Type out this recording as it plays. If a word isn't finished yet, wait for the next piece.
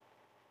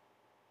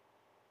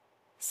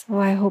So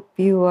I hope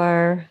you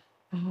are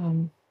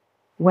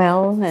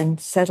well and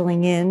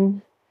settling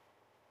in.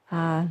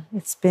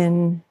 It's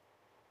been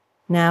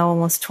now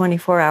almost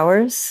 24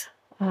 hours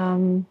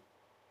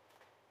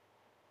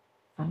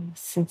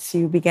since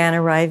you began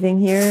arriving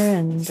here,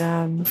 and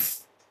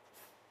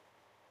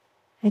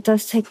it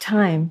does take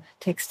time.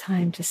 It takes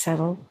time to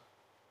settle,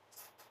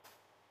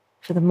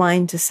 for the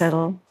mind to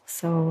settle.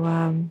 So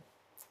I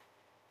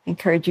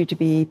encourage you to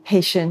be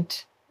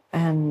patient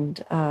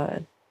and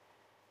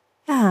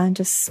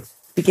just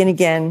begin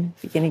again.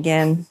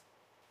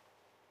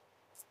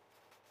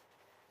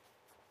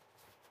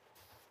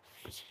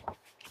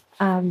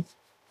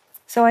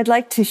 So I'd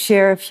like to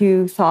share a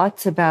few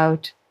thoughts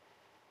about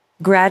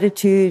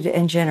gratitude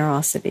and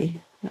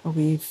generosity.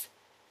 We've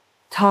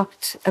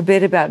talked a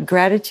bit about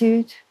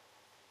gratitude,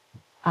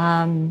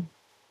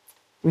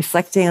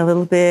 reflecting a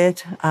little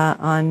bit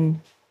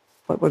on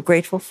what we're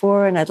grateful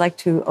for, and I'd like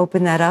to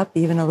open that up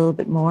even a little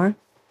bit more.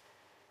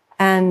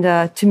 And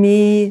to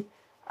me,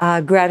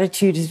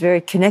 gratitude is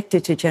very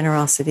connected to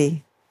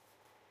generosity.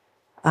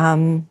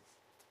 I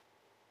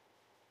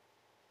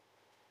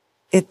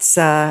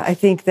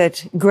think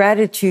that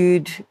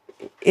gratitude,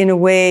 in a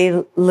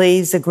way,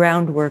 lays the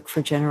groundwork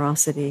for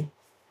generosity.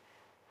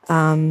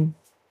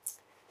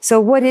 So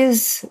what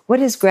is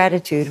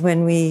gratitude?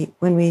 When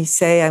we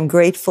say I'm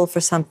grateful for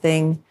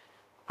something,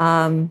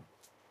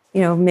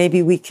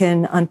 maybe we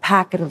can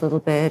unpack it a little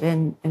bit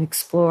and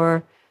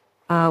explore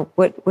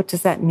what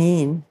does that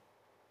mean?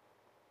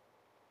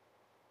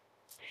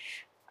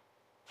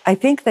 I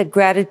think that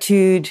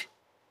gratitude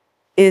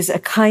is a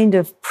kind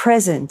of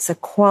presence, a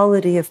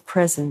quality of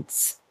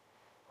presence.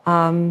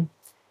 When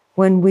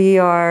we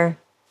are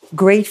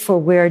grateful,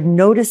 we're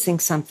noticing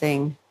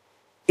something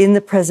in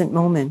the present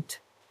moment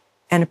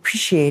and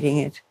appreciating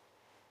it,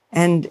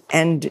 and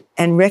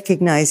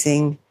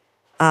recognizing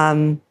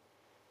the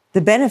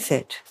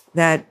benefit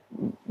that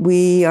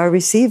we are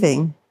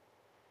receiving.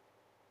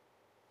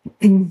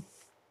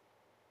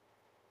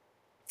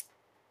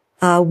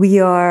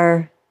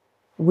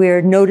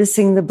 We're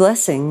noticing the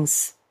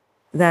blessings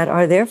that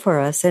are there for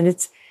us, and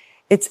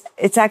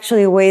it's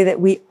actually a way that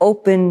we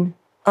open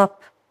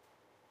up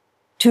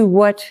to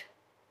what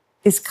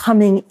is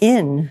coming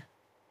in,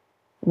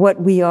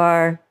 what we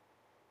are,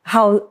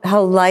 how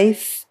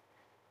life,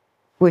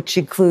 which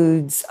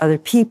includes other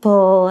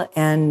people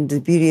and the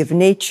beauty of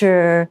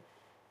nature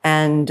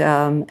and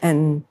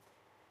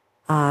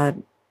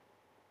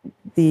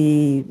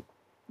the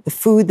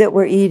food that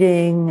we're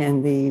eating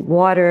and the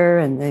water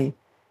and the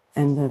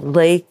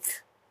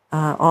lake,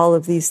 all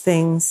of these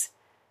things,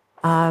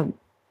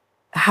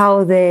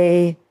 how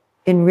they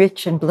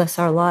enrich and bless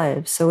our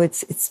lives. So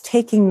it's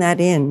taking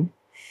that in.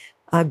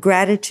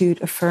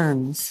 Gratitude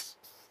affirms.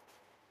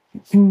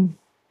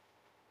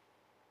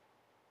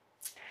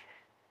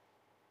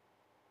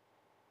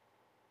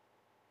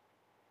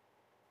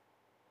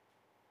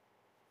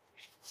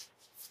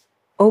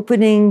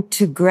 Opening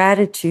to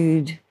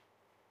gratitude,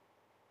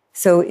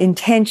 so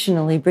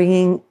intentionally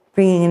bringing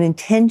an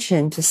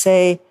intention to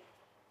say,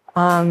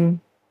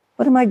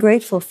 what am I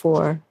grateful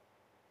for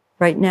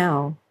right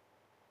now?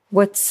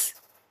 What's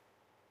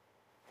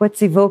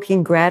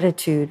evoking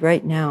gratitude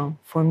right now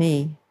for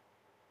me?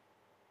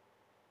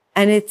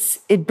 And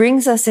it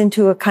brings us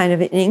into a kind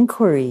of an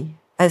inquiry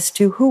as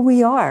to who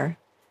we are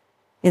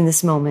in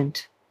this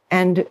moment,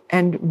 and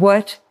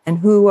what and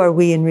who are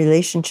we in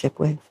relationship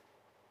with.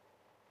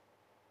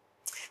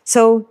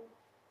 So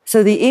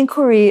the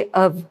inquiry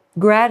of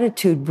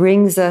gratitude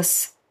brings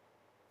us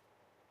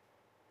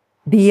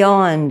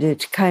beyond.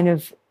 It kind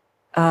of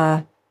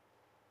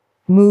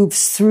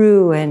moves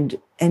through and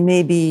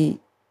maybe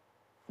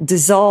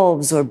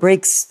dissolves or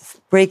breaks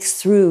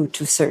through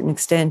to a certain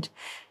extent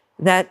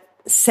that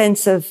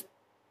sense of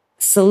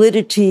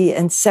solidity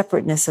and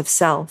separateness of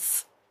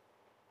self.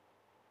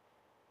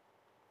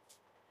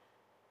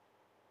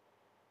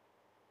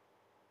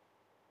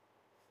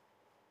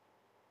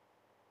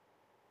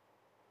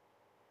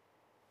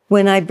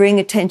 When I bring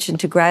attention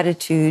to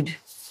gratitude,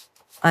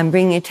 I'm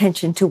bringing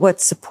attention to what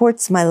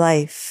supports my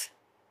life,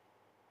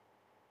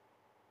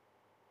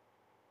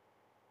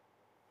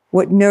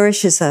 what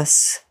nourishes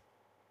us,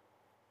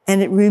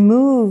 and it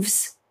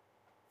removes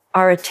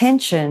our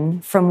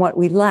attention from what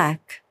we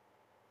lack.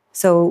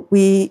 So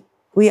we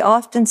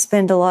often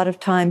spend a lot of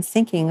time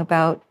thinking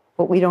about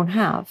what we don't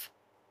have,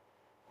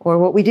 or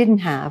what we didn't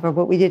have, or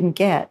what we didn't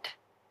get.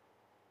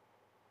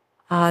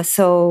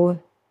 So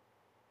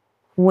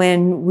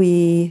when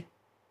we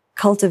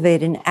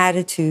cultivate an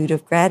attitude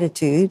of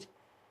gratitude,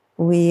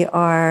 we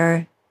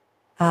are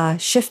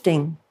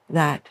shifting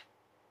that.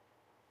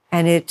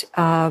 And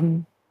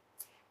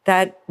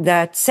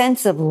that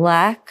sense of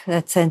lack,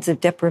 that sense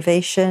of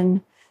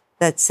deprivation,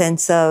 that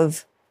sense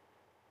of,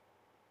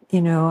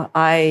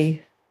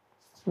 I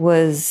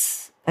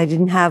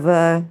didn't have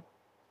a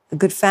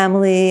good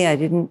family, I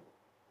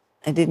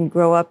didn't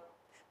grow up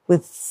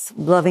with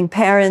loving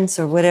parents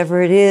or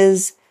whatever it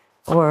is,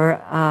 or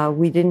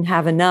we didn't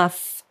have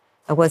enough,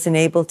 I wasn't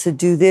able to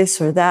do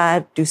this or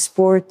that, do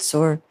sports,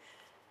 or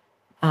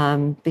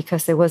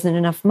because there wasn't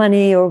enough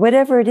money, or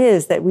whatever it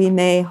is that we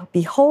may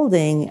be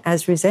holding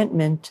as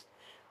resentment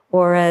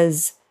or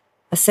as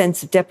a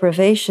sense of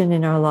deprivation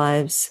in our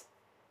lives,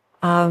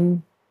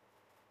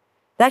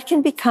 that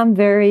can become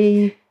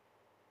very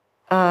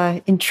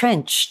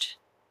entrenched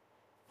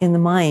in the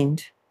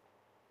mind,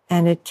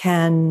 and it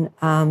can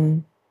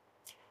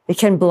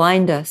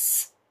blind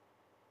us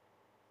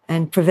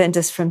and prevent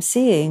us from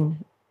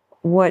seeing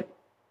what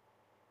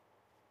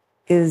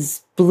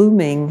is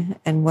blooming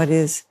and what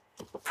is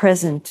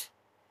present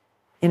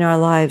in our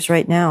lives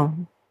right now.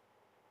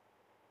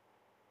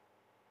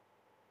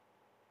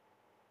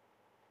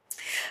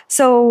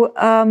 So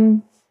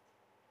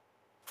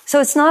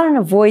it's not an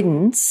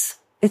avoidance.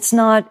 It's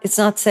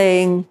not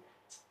saying,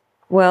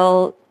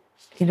 well,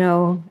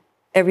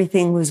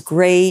 everything was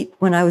great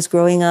when I was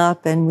growing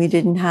up and we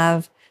didn't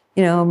have,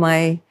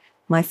 my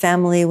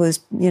family was,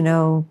 it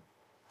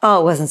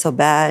wasn't so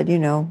bad,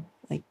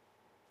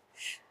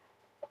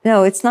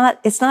 No, it's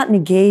not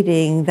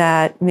negating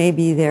that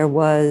maybe there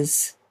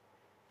was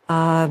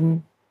a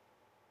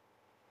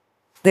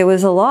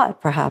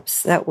lot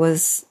perhaps that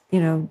was,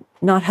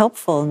 not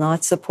helpful,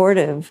 not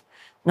supportive,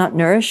 not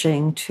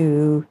nourishing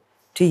to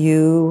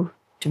you,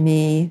 to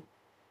me,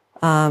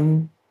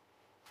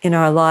 in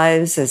our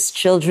lives as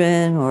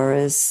children or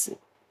as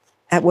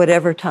at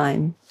whatever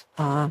time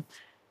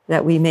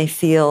that we may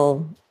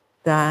feel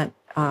that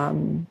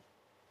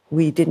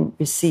we didn't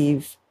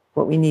receive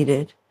what we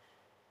needed.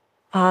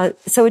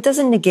 So it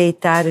doesn't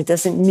negate that. It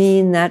doesn't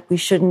mean that we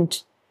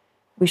shouldn't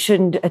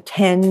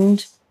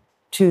attend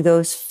to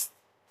those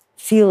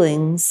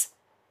feelings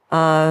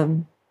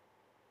and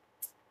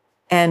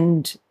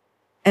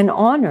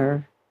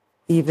honor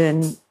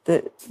even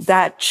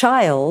that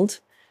child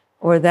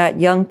or that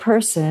young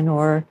person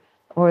or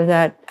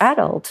that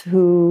adult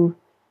who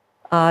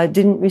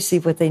didn't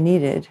receive what they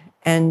needed,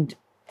 and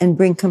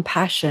bring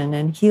compassion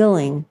and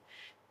healing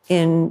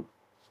in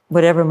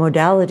whatever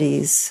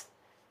modalities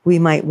we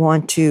might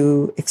want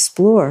to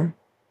explore.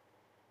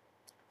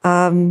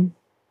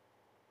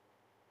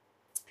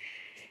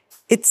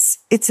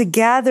 It's a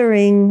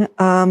gathering.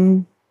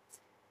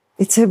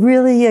 It's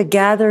really a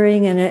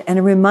gathering and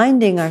a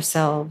reminding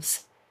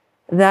ourselves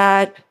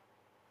that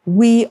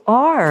we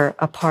are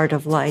a part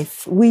of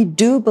life. We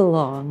do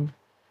belong.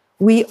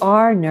 We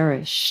are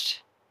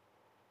nourished.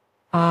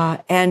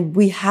 And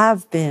we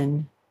have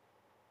been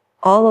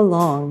all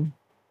along.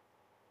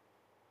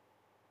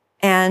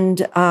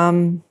 And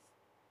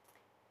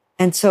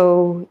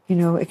so,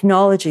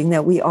 acknowledging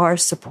that we are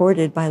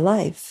supported by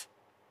life.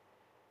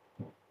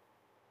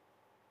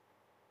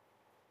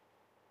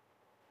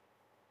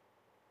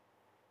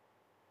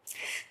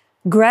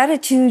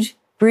 Gratitude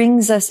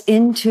brings us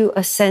into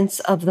a sense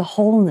of the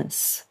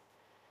wholeness.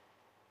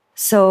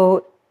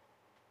 So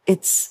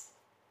it's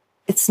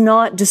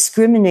not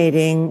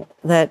discriminating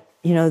that,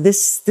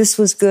 this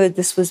was good,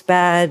 this was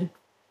bad.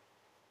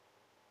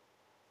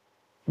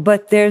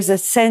 But there's a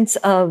sense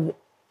of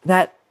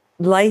that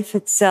life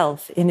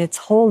itself in its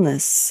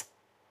wholeness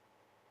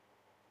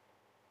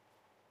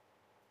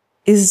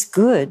is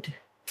good.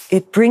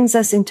 It brings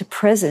us into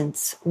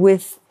presence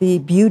with the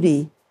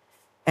beauty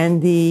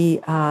and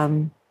the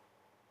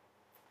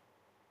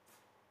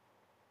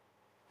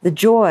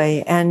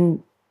joy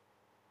and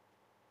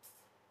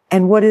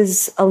what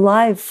is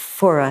alive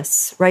for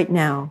us right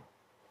now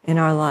in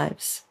our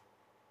lives.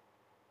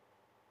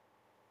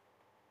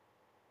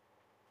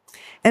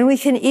 And we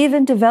can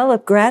even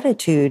develop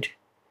gratitude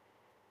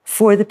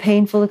for the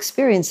painful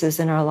experiences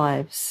in our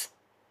lives.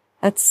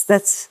 That's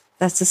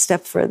a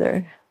step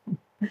further.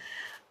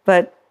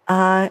 But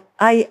I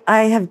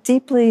have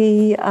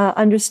deeply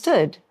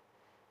understood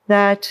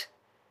that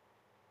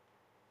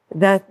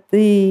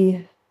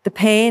the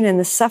pain and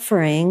the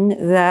suffering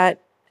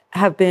that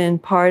have been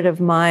part of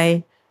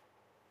my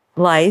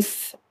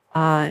life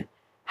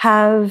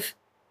have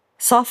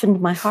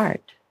softened my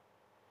heart,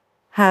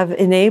 have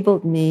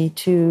enabled me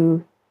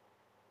to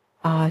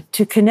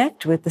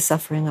connect with the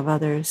suffering of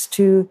others,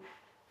 to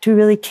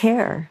really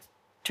care,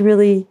 to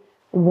really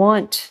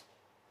want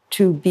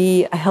to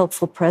be a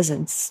helpful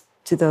presence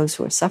to those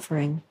who are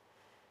suffering.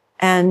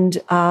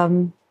 And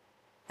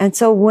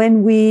so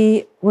when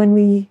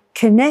we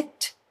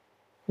connect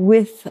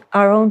with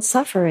our own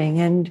suffering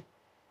and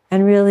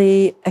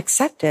really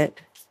accept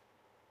it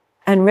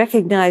and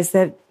recognize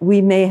that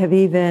we may have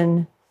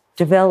even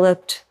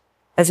developed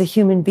as a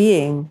human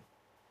being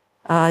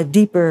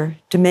deeper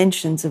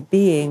dimensions of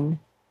being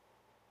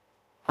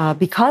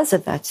because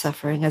of that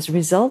suffering, as a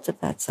result of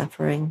that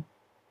suffering,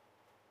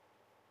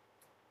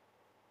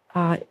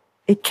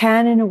 it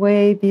can, in a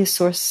way, be a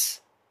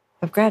source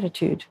of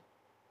gratitude.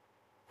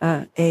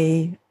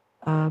 It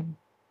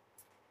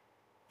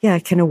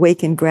can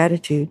awaken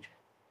gratitude.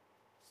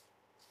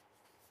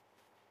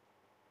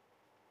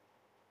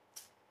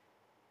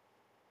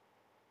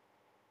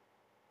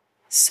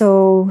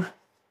 So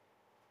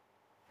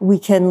we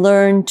can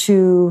learn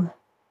to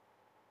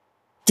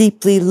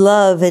deeply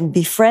love and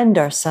befriend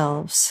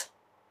ourselves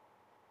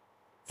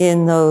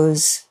in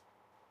those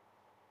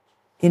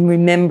in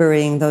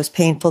remembering those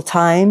painful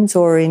times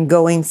or in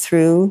going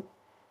through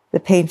the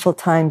painful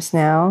times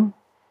now,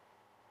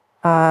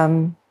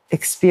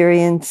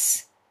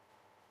 experience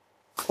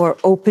or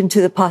open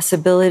to the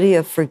possibility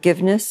of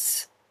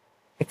forgiveness,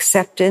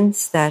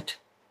 acceptance that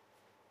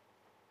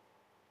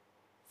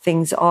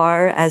things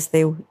are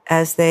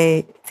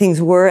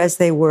things were as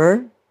they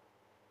were,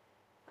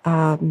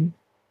 and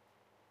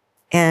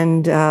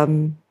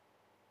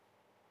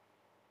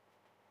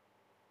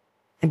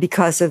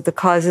because of the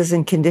causes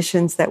and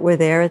conditions that were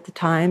there at the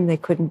time, they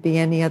couldn't be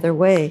any other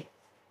way.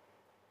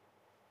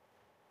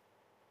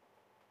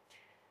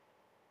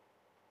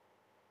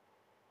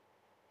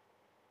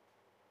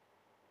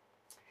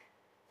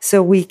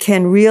 So we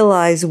can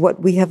realize what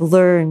we have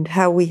learned,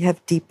 how we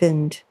have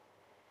deepened,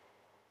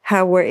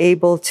 how we're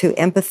able to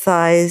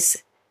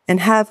empathize and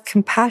have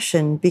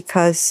compassion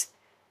because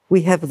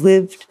we have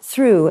lived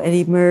through and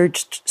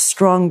emerged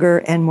stronger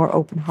and more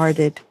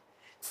open-hearted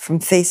from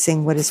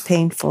facing what is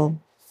painful.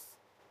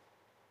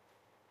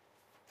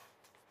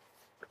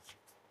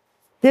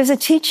 There's a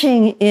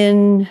teaching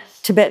in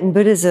Tibetan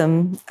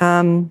Buddhism.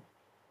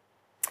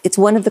 It's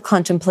one of the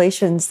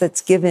contemplations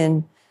that's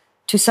given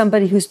to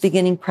somebody who's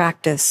beginning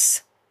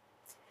practice.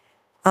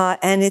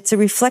 And it's a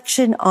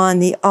reflection on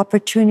the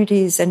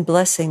opportunities and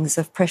blessings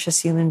of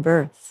precious human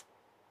birth.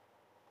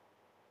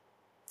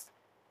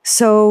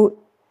 So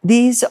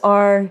these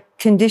are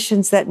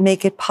conditions that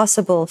make it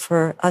possible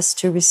for us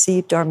to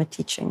receive Dharma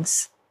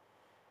teachings.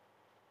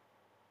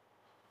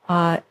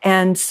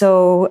 And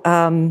so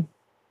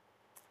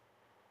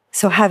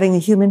having a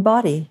human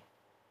body,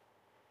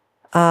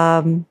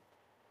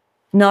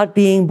 not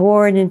being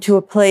born into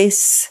a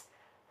place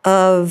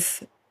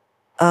of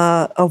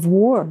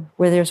war,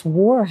 where there's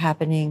war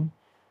happening,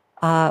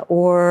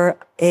 or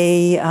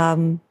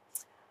a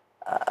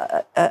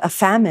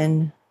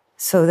famine,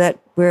 so that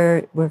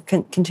we're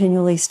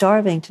continually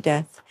starving to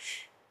death,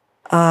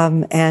 or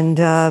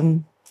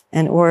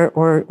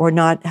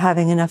not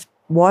having enough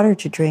water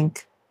to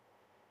drink,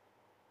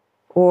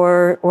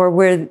 or where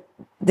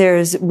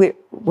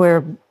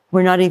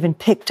we're not even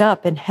picked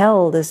up and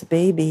held as a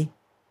baby.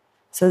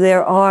 So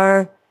there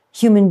are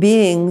human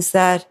beings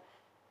that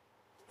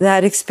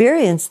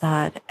experience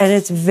that, and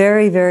it's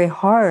very, very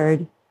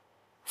hard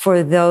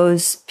for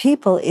those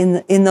people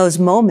in those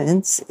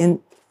moments,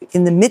 in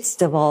the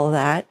midst of all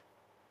that,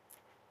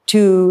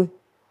 to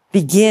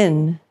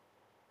begin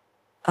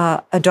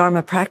a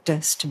Dharma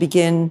practice, to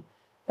begin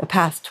a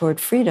path toward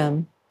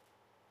freedom,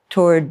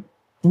 toward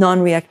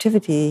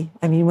non-reactivity.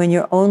 I mean, when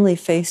you're only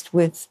faced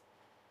with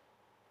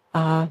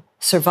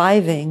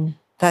surviving,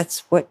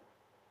 that's what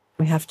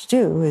we have to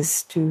do,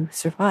 is to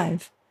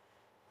survive.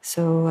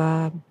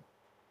 So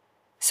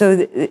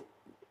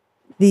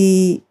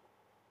the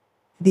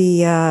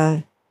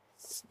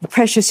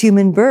precious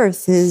human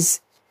birth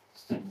it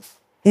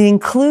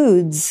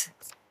includes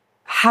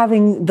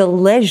having the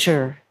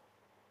leisure.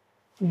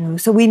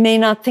 So we may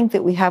not think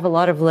that we have a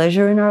lot of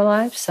leisure in our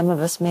lives. Some of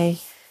us may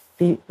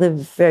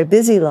live very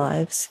busy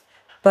lives,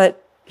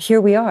 but here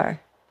we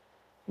are.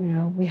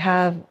 We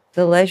have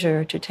the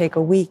leisure to take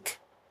a week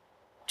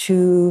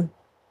to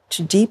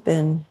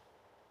deepen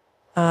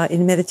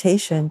in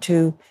meditation,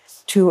 to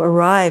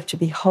arrive,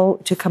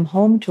 to come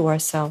home to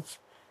ourselves,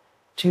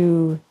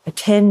 to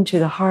attend to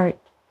the heart.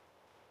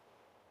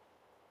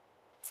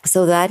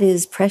 So that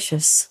is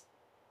precious.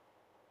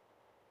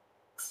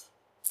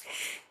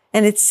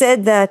 And it's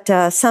said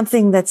that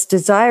something that's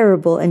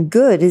desirable and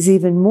good is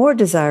even more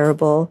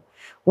desirable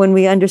when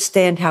we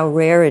understand how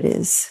rare it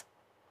is.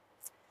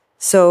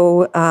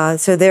 So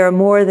there are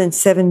more than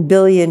 7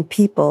 billion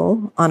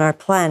people on our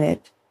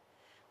planet,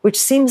 which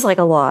seems like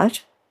a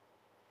lot,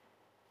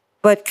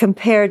 but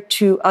compared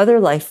to other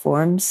life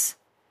forms,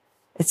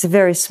 it's a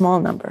very small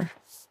number.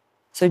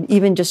 So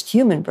even just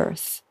human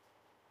birth,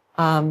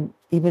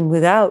 even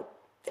without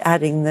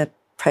adding the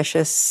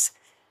precious,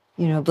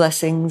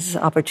 blessings,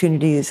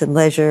 opportunities, and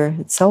leisure,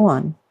 and so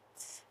on,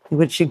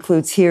 which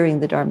includes hearing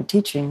the Dharma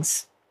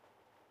teachings.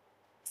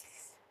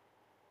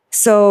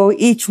 So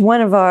each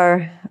one of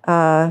our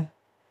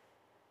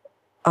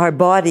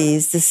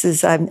bodies. This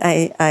is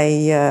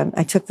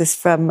I took this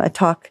from a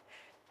talk,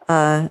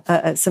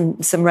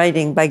 some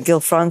writing by Gil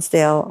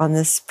Fronsdale on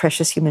this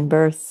precious human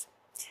birth.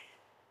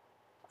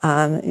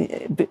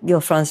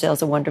 Gil Fronsdale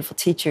is a wonderful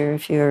teacher.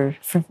 If you're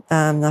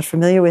not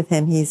familiar with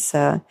him, he's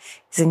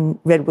in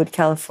Redwood,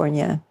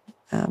 California.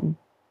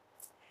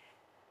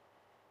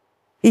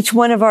 Each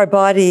one of our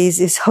bodies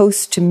is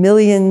host to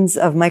millions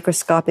of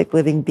microscopic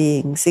living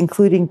beings,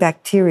 including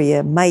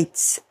bacteria,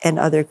 mites, and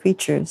other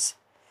creatures.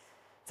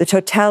 The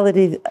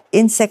totality of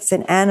insects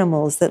and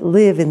animals that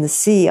live in the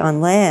sea,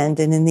 on land,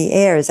 and in the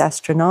air is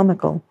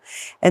astronomical.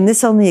 And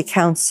this only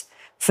accounts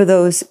for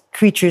those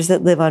creatures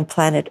that live on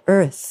planet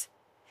Earth.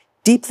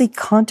 Deeply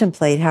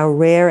contemplate how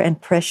rare and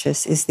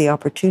precious is the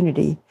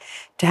opportunity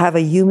to have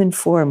a human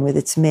form with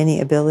its many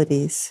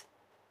abilities.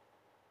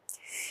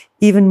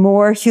 Even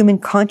more, human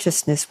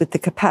consciousness with the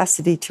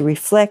capacity to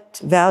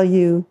reflect,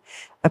 value,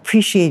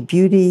 appreciate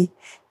beauty,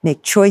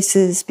 make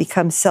choices,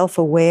 become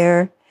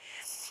self-aware,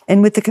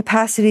 and with the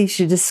capacity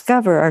to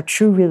discover our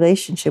true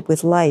relationship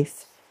with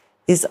life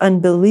is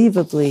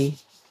unbelievably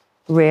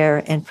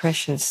rare and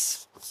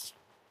precious.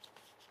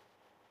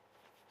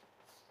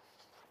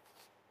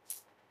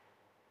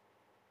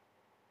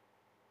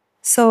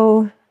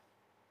 So,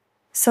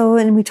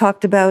 and I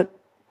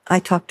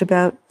talked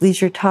about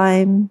leisure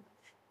time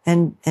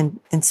and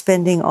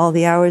spending all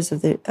the hours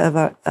of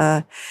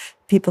our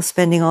people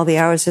spending all the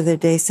hours of their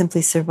day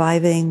simply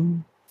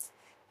surviving,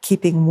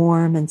 keeping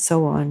warm, and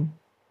so on.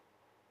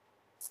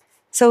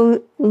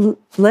 So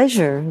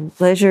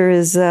leisure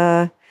is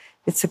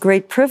it's a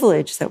great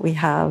privilege that we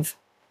have,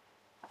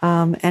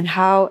 and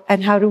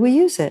how do we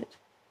use it?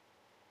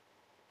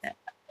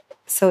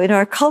 So in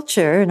our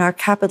culture, in our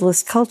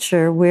capitalist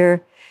culture,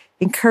 we're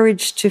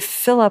encouraged to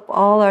fill up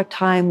all our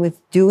time with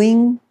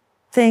doing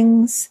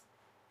things,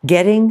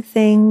 getting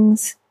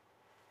things,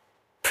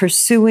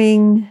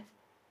 pursuing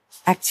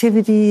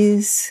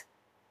activities,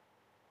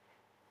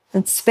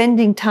 and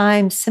spending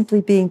time simply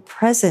being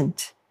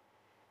present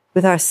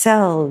with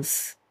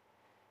ourselves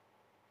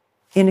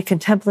in a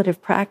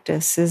contemplative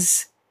practice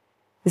is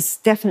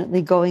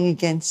definitely going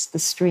against the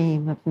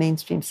stream of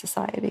mainstream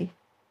society.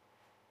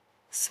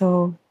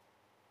 So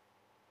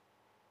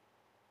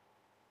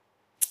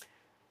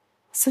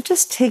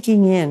just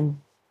taking in,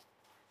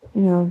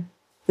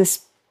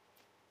 this,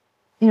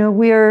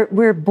 we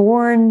are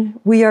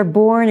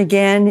born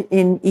again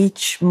in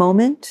each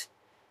moment.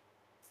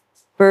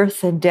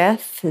 Birth and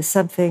death is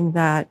something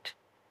that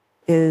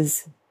we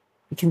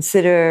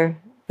consider,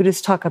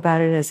 Buddhists talk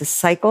about it as a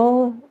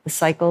cycle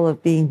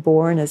of being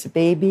born as a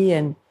baby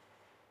and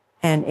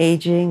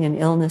aging and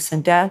illness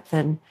and death.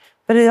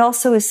 But it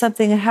also is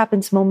something that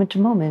happens moment to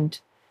moment.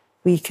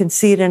 We can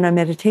see it in our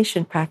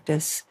meditation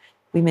practice.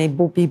 We may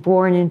be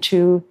born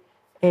into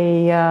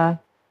a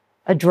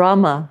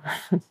drama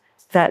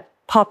that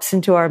pops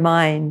into our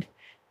mind.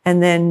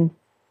 And then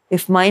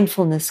if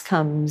mindfulness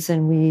comes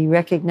and we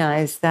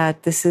recognize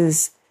that this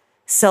is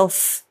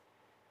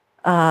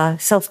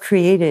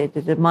self-created,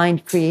 the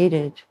mind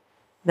created,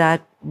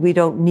 that we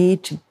don't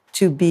need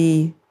to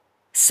be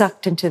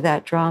sucked into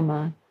that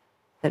drama,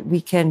 that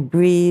we can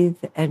breathe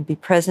and be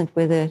present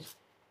with it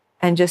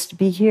and just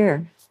be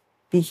here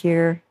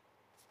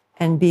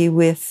and be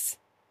with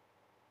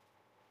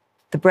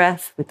the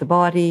breath, with the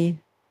body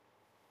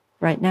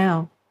right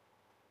now.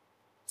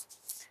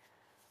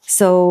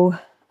 So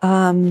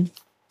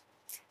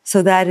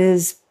that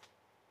is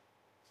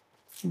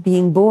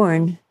being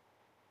born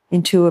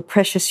into a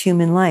precious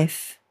human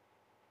life.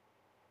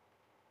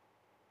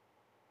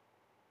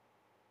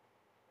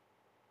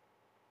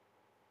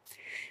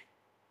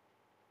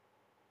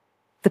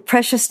 The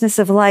preciousness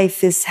of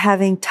life is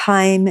having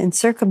time and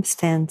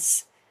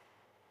circumstance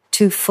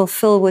to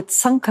fulfill what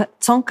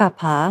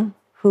Tsongkhapa,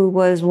 who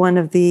was one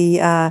of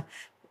the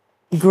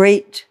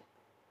great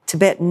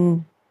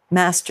Tibetan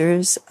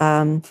masters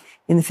in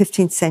the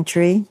 15th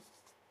century,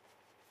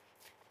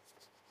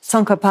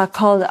 Tsongkhapa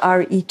called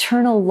our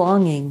eternal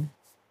longing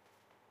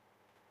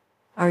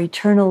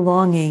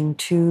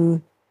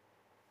to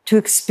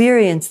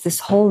experience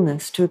this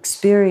wholeness, to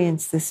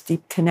experience this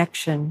deep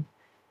connection,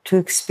 to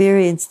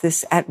experience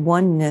this at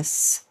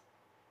oneness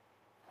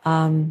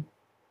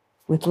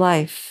with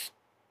life,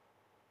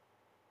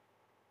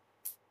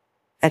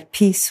 at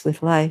peace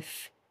with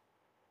life.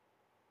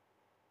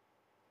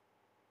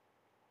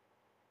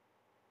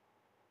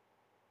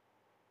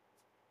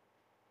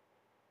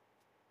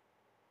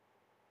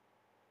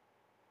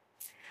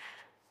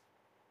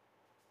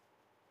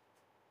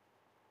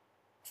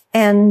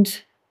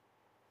 And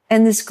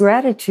this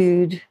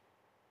gratitude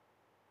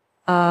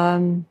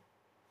and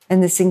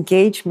this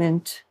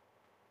engagement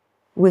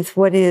with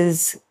what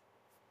is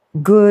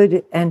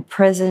good and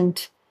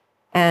present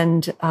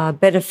and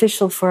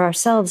beneficial for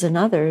ourselves and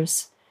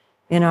others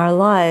in our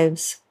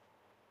lives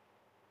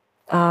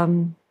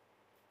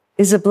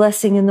is a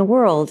blessing in the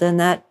world. And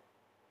that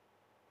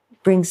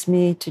brings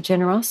me to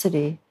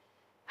generosity.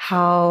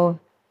 How,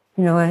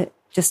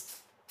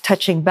 just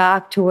touching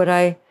back to what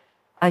I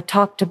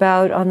talked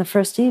about on the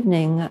first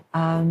evening,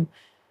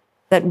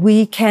 that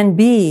we can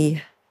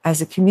be, as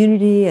a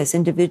community, as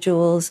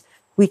individuals,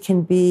 we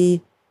can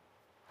be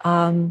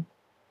a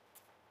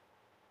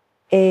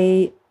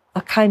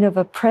kind of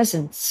a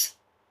presence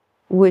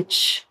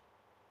which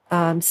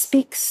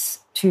speaks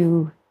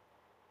to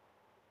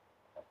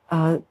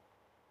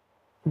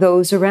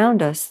those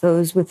around us,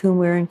 those with whom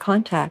we're in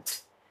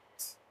contact.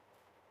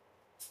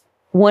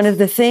 One of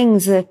the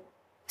things that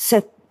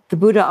set the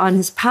Buddha on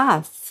his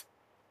path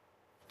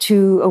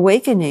to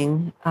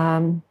awakening,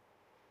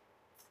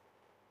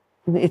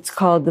 it's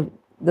called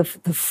the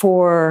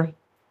four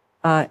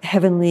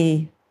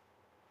heavenly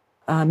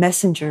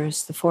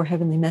messengers, the four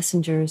heavenly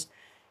messengers.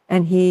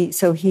 And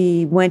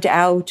he went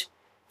out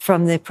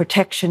from the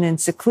protection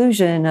and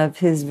seclusion of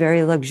his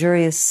very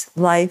luxurious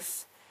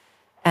life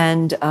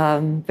and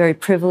very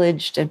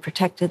privileged and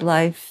protected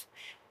life.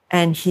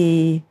 And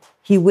he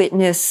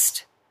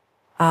witnessed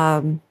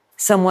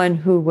someone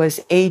who was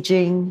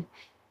aging.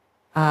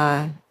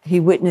 He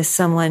witnessed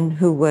someone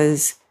who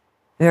was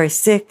very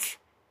sick,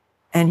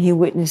 and he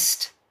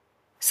witnessed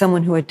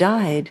someone who had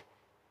died,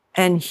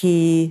 and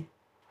he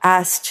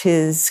asked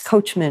his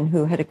coachman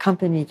who had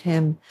accompanied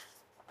him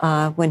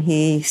when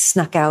he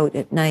snuck out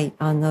at night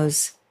on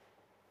those,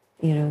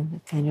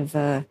 kind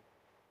of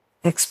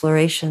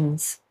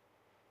explorations.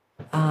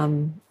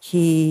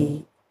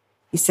 He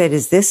said,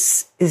 "Is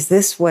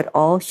this what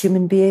all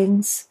human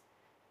beings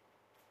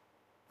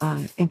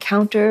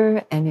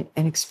encounter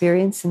and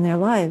experience in their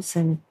lives?"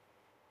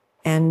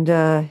 And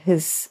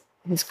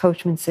his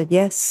coachman said,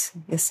 "Yes,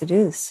 it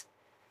is."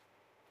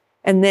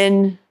 And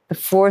then the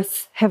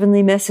fourth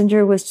heavenly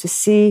messenger was to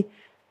see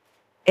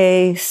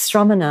a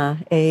stramana,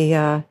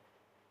 a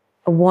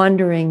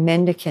wandering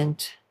mendicant,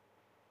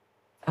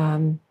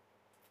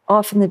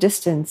 off in the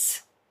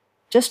distance,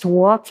 just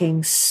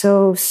walking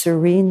so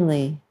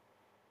serenely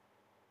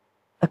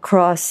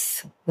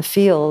across the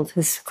field,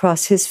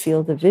 across his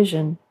field of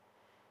vision,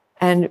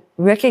 and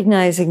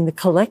recognizing the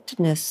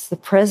collectedness,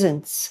 the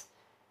presence,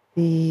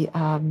 the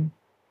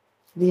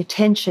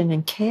attention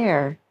and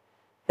care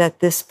that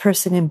this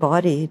person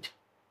embodied.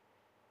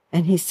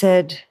 And he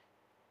said,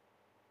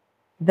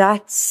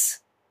 "That's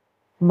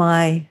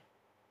my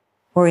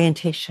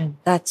orientation.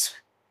 That's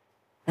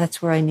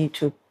where I need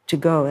to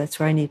go. That's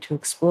where I need to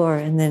explore."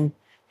 And then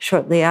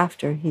shortly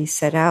after, he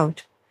set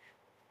out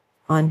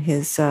on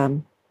his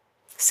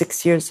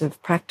 6 years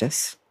of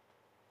practice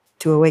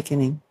to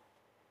awakening.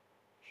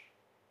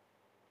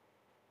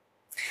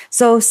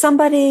 So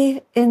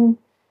somebody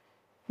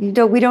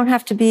we don't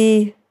have to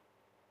be,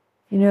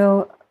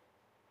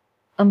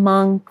 a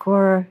monk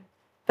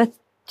but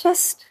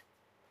just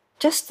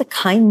the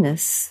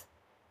kindness,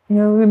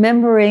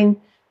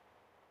 remembering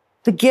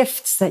the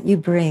gifts that you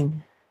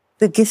bring,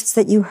 the gifts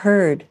that you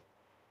heard,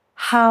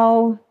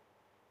 how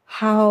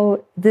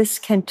this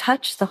can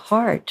touch the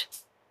heart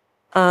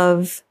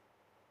of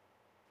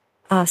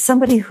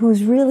somebody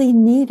who's really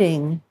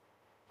needing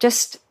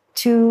just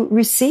to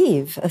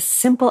receive a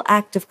simple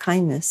act of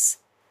kindness.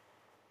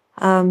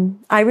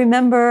 I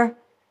remember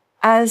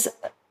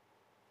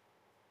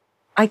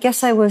I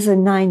guess I was a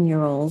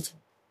 9-year-old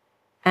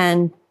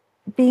and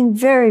being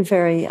very,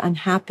 very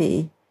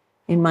unhappy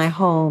in my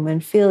home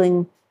and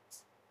feeling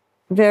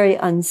very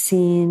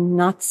unseen,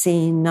 not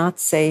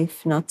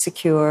safe, not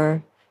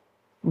secure,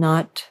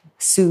 not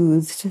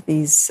soothed,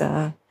 these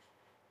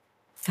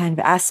kind of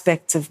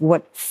aspects of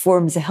what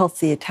forms a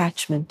healthy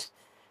attachment.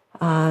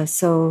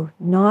 So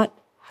not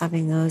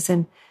having those.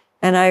 And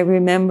I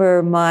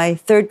remember my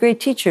 3rd grade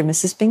teacher,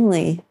 Mrs.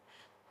 Bingley,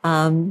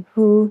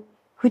 who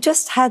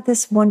just had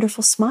this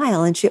wonderful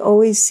smile, and she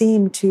always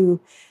seemed to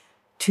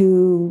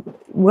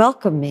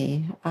welcome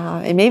me.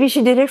 And maybe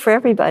she did it for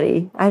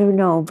everybody, I don't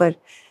know, but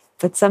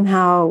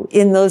somehow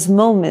in those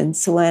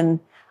moments when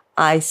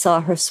I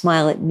saw her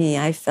smile at me,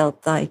 I felt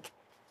like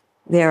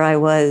there I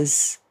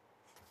was,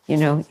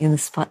 in the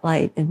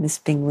spotlight, and Miss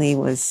Bingley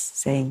was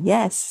saying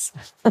yes.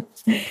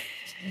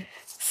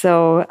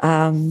 So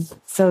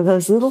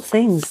those little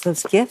things,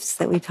 those gifts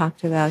that we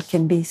talked about,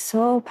 can be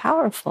so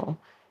powerful,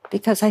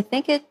 because I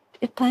think it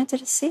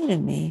planted a seed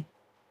in me.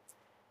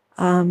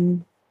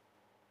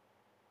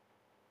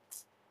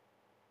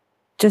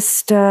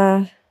 Just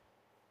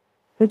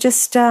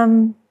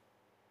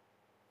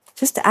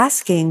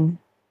asking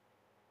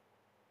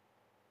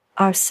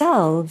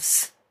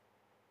ourselves,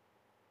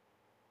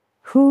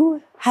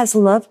 who has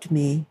loved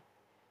me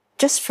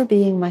just for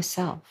being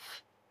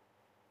myself?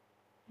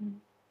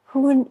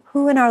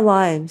 Who in our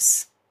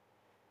lives,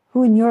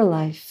 who in your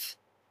life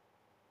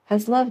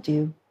has loved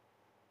you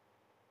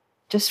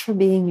just for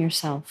being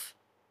yourself?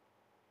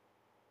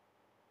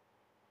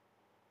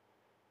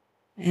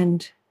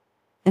 And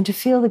to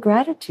feel the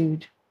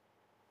gratitude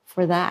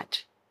for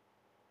that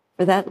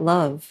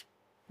love,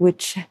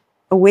 which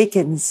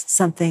awakens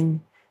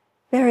something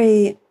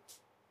very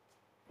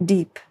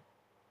deep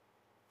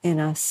in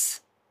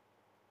us.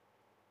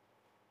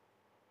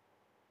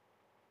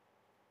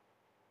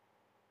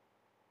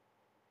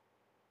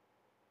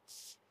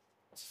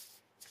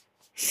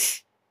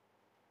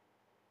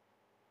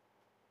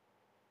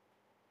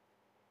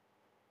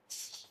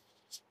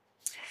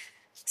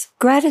 So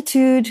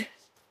gratitude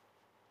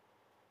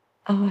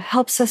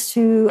helps us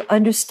to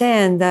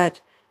understand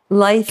that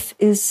life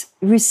is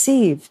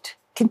received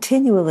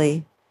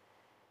continually,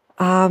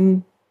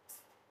 that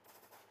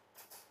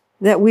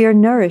we are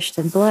nourished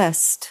and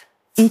blessed.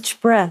 Each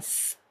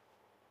breath,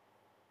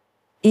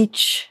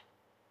 each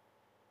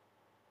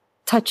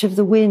touch of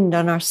the wind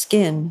on our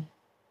skin,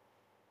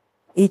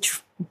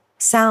 each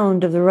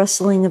sound of the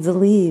rustling of the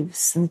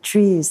leaves and the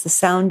trees, the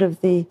sound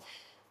of the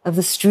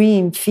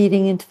stream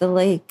feeding into the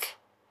lake,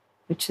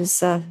 which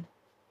is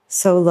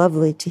so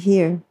lovely to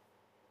hear.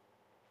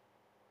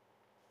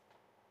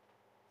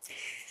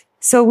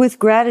 So with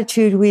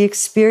gratitude, we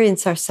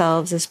experience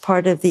ourselves as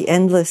part of the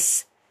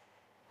endless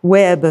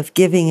web of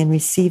giving and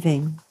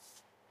receiving.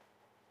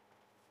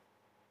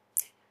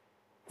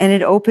 And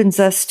it opens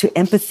us to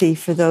empathy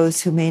for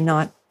those who may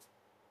not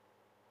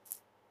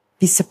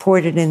be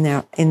supported in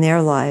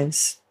their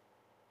lives.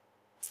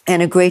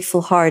 And a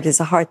grateful heart is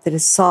a heart that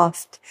is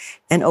soft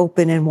and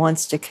open and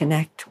wants to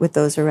connect with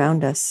those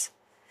around us.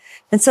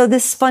 And so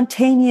this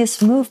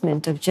spontaneous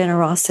movement of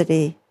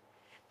generosity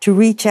to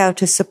reach out,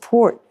 to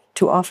support,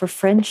 to offer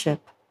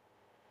friendship,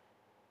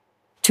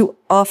 to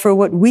offer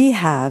what we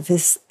have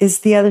is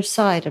the other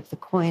side of the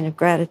coin of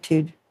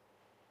gratitude.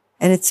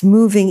 And it's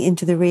moving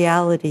into the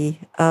reality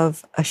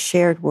of a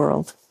shared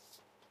world.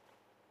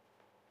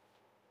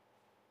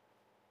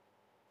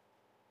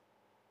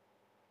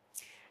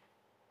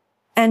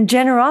 And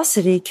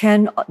generosity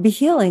can be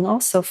healing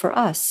also for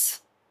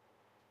us.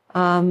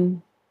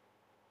 It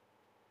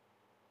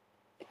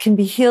can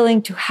be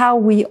healing to how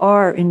we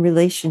are in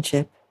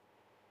relationship.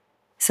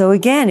 So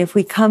again, if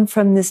we come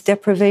from this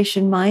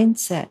deprivation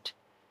mindset,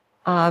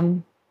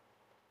 and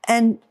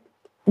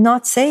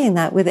not saying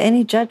that with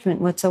any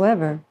judgment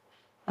whatsoever,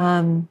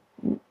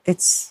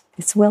 it's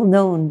well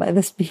known by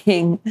this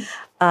being,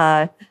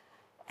 I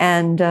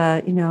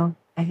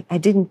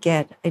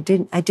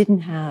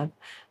didn't have,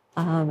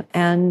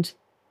 and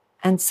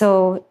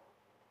so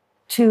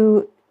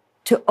to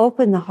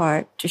open the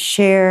heart, to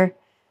share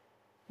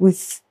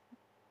with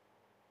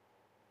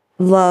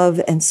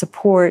love and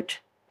support,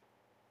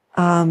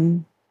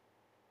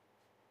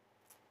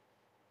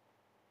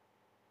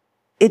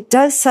 it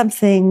does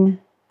something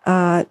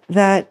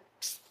that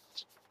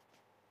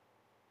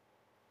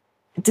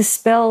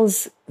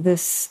dispels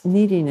this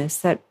neediness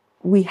that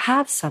we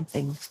have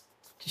something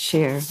to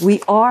share.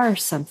 We are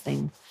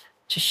something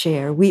to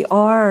share. We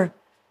are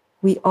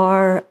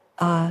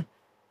a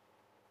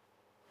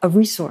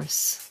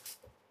resource.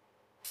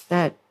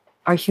 That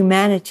our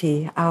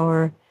humanity,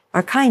 our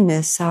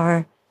kindness,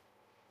 our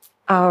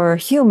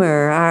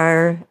humor,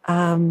 our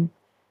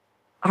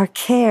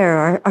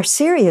care, our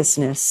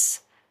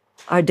seriousness,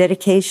 our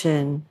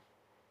dedication,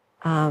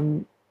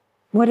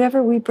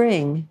 whatever we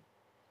bring,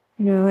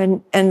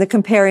 and the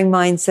comparing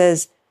mind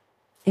says,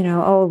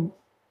 oh,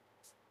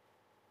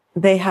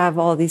 they have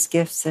all these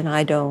gifts and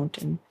I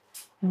don't.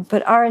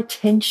 But our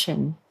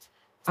attention,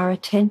 our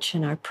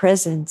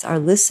presence, our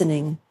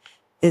listening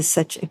is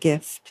such a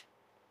gift.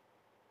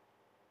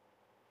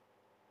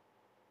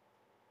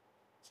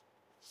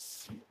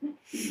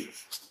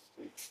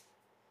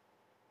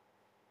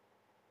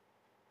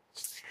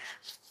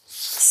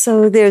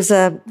 So there's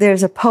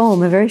a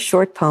poem, a very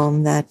short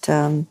poem that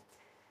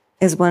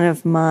is one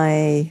of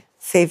my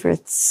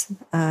favorites.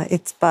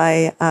 It's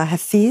by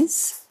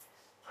Hafiz,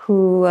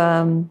 who,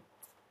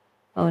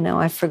 now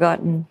I've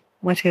forgotten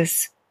what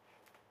his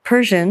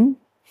Persian,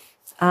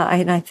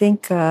 and I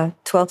think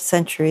 12th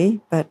century,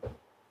 but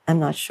I'm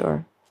not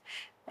sure.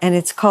 And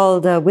it's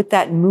called With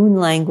That Moon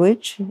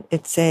Language.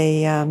 It's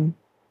a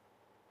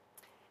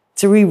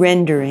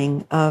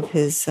re-rendering of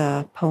his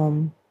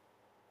poem.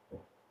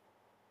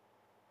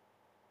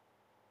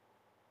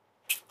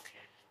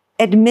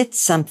 Admit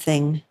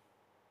something.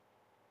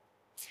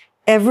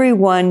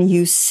 Everyone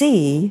you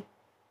see,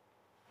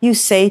 you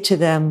say to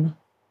them,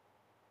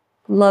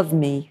 love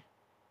me.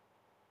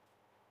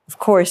 Of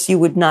course, you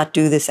would not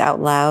do this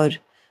out loud.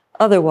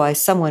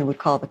 Otherwise, someone would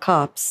call the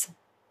cops.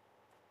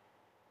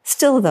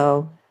 Still,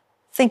 though,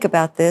 think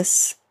about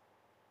this.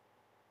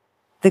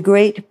 The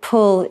great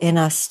pull in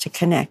us to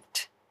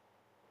connect.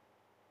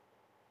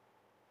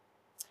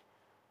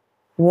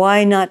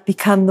 Why not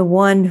become the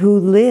one who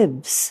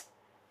lives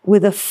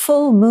with a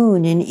full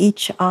moon in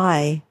each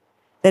eye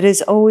that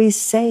is always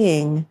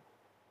saying,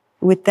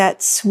 with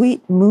that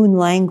sweet moon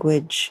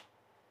language,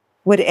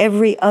 what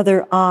every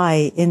other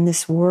eye in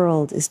this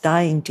world is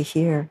dying to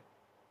hear?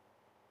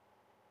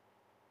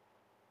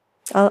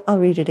 I'll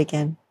read it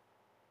again.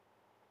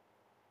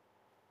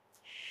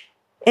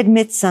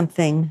 Admit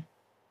something.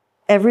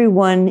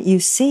 Everyone you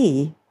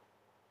see,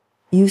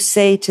 you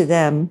say to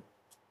them,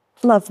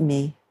 love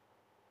me.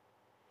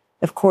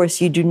 Of course,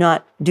 you do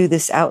not do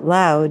this out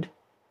loud.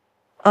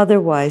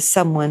 Otherwise,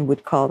 someone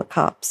would call the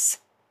cops.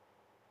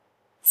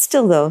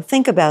 Still, though,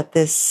 think about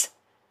this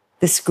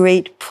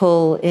great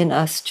pull in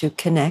us to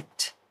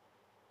connect.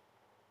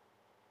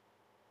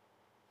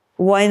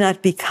 Why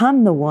not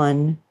become the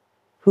one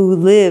who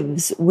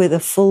lives with a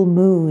full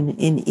moon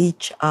in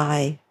each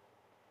eye?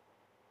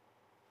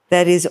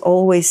 That is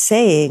always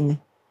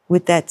saying,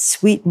 with that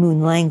sweet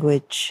moon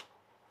language,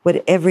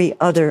 what every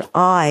other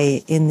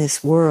eye in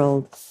this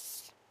world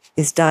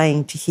is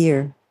dying to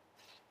hear.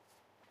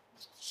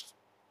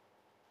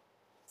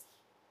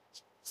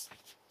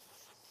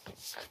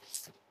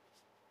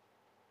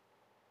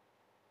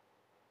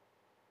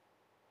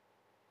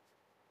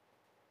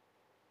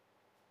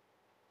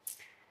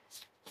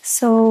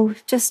 So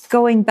just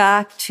going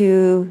back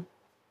to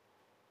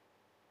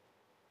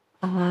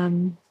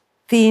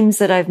themes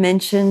that I've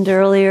mentioned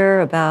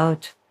earlier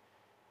about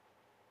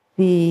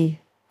the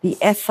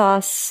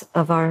ethos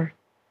of our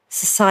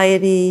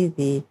society,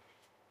 the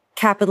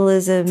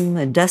capitalism,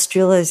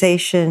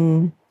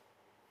 industrialization,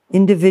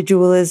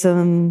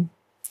 individualism,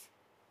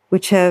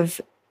 which have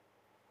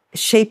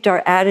shaped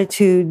our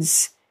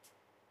attitudes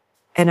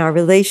and our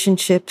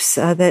relationships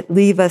that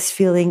leave us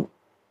feeling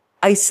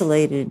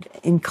isolated,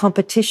 in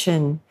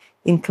competition,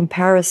 in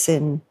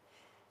comparison,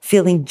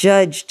 feeling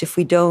judged if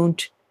we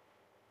don't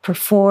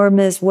perform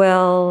as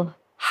well,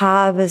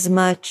 have as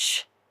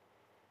much,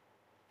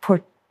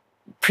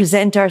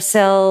 present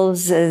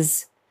ourselves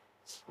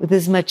with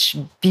as much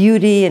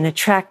beauty and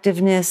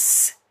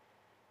attractiveness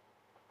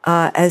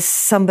as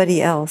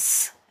somebody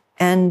else,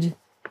 and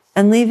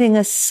leaving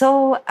us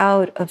so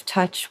out of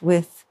touch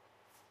with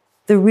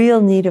the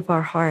real need of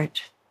our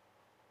heart,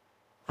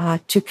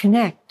 to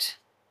connect,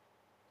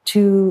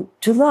 to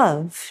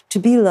love, to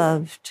be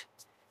loved,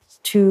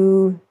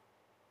 to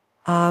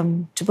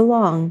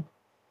belong.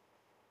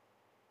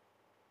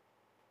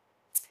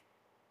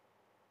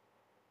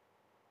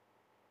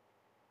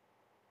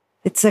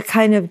 It's a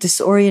kind of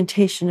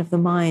disorientation of the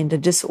mind, a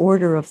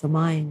disorder of the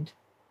mind.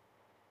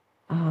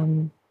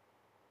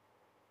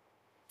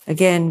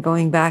 Again,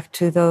 going back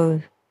to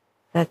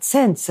that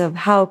sense of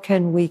how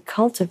can we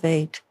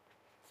cultivate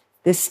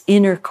this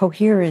inner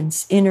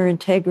coherence, inner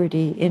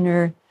integrity,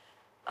 inner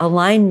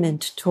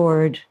alignment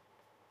toward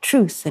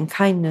truth and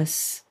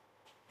kindness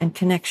and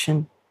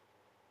connection.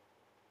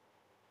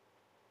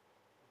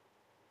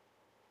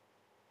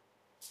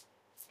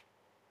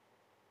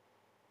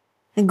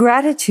 And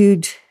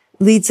gratitude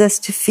leads us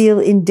to feel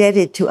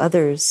indebted to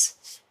others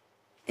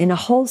in a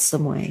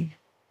wholesome way.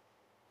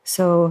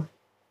 So,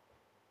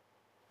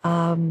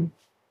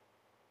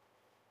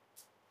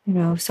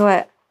 so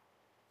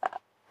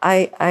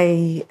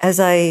I as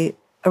I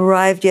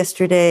arrived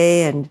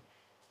yesterday and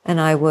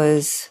I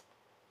was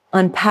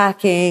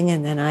unpacking,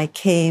 and then I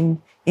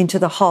came into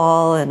the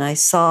hall and I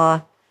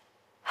saw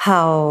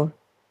how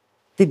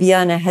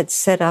Bibiana had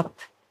set up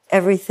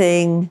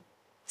everything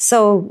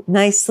so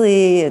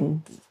nicely,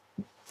 and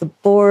the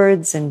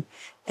boards, and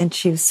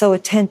she was so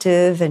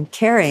attentive and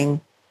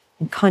caring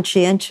and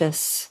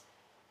conscientious.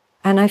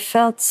 And I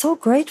felt so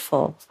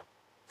grateful.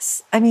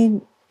 I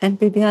mean, and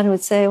Bibiana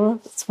would say,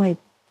 well,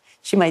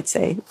 she might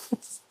say,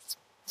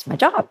 it's my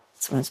job.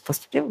 It's what I'm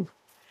supposed to do.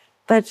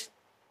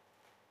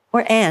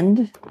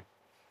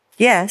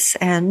 Yes,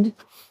 and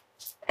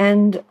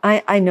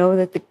I know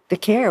that the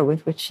care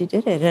with which she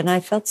did it, and I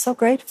felt so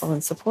grateful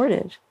and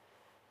supported.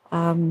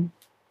 And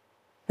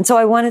so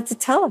I wanted to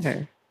tell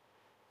her,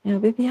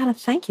 Bibiana,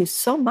 thank you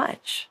so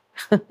much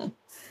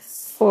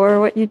for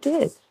what you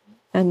did.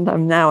 And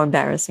I'm now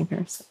embarrassing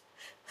her. So.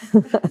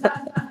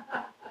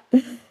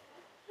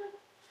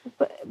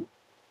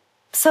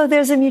 So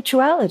there's a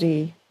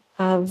mutuality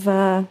of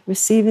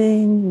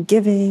receiving,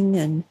 giving,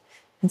 and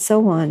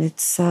so on.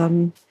 It's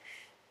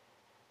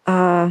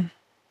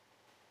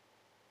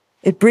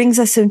it brings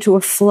us into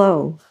a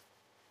flow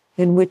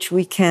in which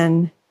we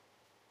can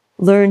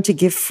learn to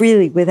give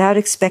freely without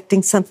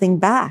expecting something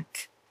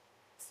back.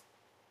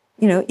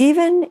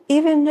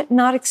 Even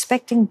not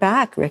expecting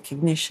back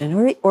recognition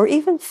or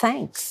even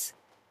thanks.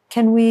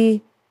 Can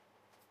we?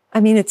 I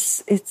mean,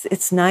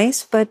 it's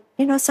nice, but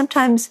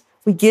sometimes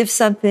we give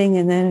something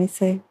and then we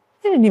say,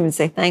 I didn't even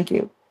say thank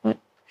you. But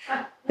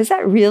is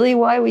that really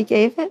why we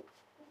gave it?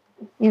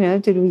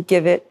 Did we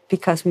give it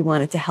because we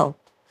wanted to help?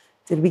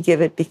 Did we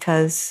give it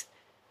because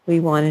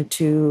we wanted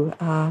to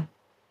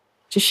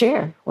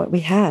share what we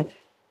had?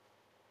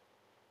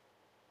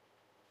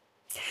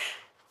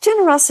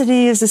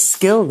 Generosity is a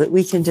skill that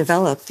we can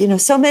develop.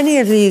 So many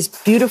of these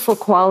beautiful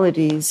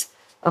qualities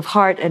of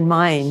heart and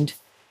mind,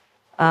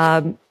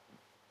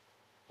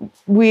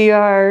 we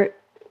are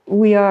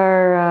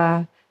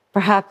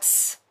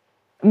perhaps,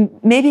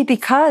 maybe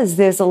because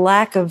there's a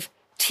lack of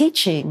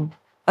teaching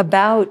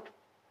about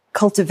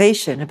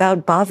cultivation,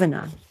 about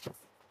bhavana,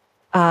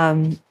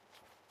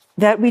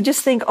 that we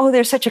just think, oh,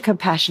 they're such a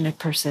compassionate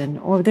person,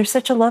 or they're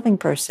such a loving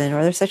person,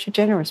 or they're such a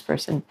generous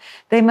person.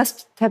 They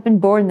must have been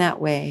born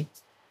that way.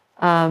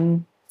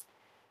 And,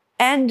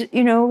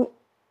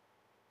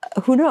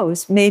 who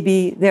knows,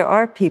 maybe there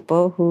are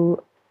people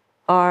who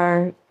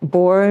are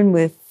born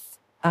with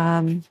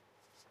a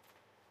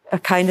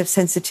kind of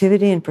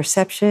sensitivity and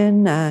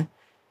perception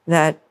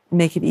that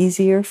make it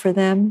easier for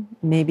them.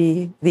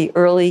 Maybe the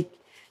early,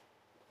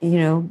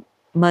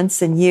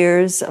 months and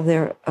years of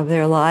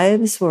their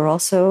lives were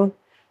also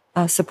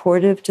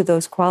supportive to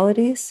those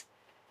qualities.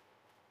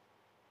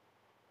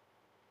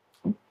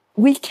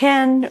 We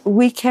can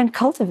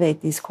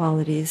cultivate these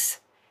qualities,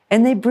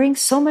 and they bring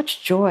so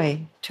much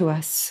joy to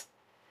us.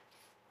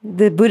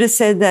 The Buddha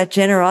said that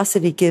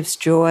generosity gives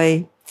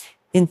joy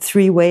in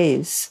 3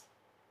 ways.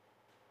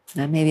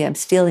 Now, maybe I'm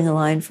stealing a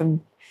line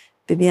from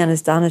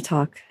Bibiana's Dana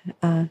talk.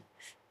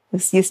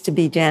 This used to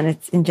be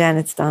Janet's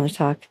Dana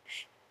talk,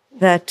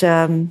 that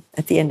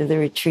at the end of the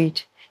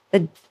retreat,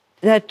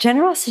 that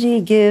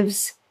generosity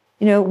gives,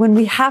 when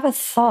we have a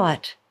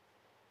thought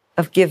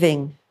of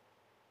giving,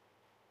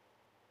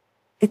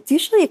 it's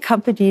usually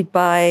accompanied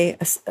by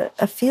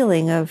a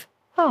feeling of,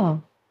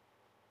 kind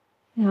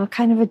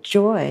of a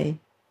joy.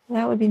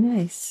 That would be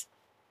nice.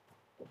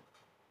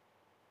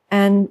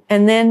 And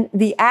then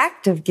the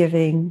act of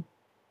giving,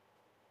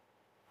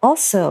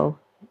 also,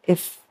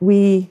 if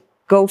we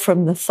go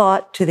from the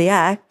thought to the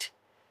act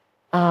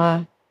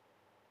of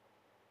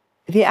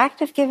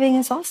giving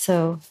is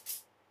also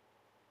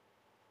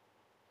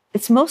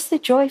it's mostly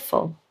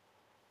joyful.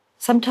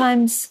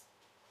 Sometimes,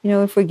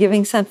 if we're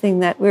giving something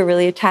that we're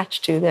really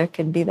attached to, there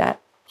can be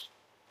that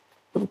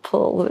little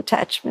pull of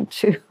attachment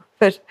too.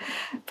 But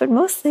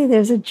mostly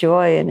there's a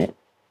joy in it.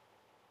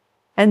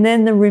 And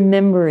then the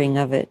remembering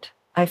of it.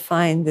 I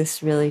find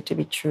this really to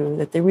be true,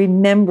 that the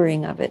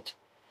remembering of it,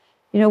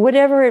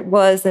 whatever it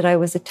was that I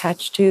was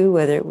attached to,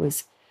 whether it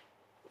was,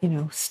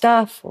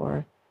 stuff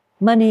or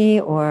money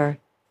or,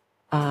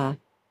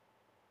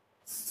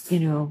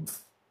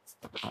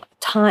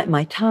 time,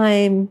 my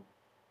time,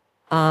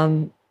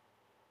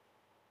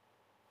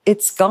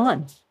 it's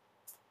gone.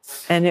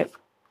 And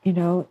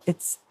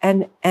it's,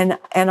 and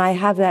I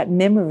have that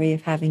memory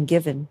of having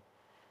given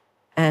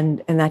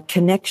and that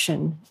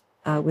connection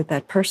with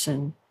that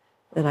person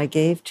that I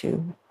gave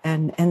to,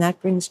 and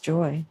that brings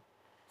joy.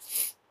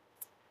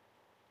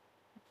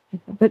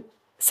 But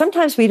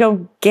sometimes we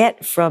don't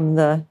get from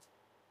the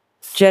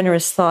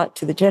generous thought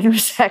to the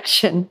generous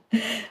action,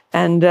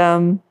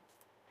 and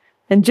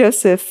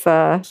Joseph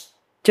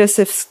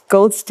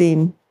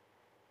Goldstein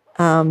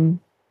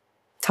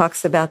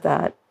talks about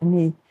that,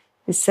 and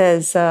he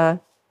says,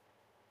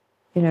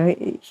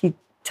 he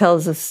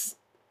tells us,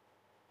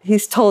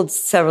 he's told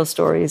several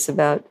stories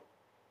about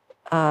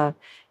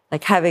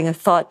like having a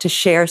thought to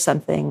share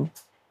something,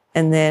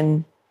 and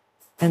then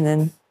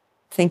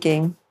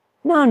thinking,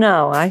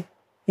 no, I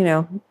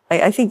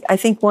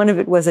think one of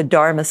it was a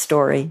Dharma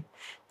story.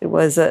 It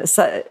was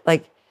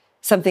like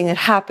something that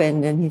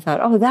happened, and he thought,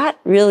 oh, that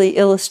really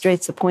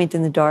illustrates a point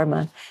in the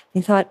Dharma.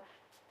 He thought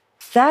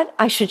that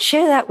I should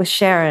share that with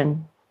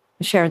Sharon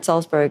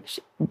Salzberg,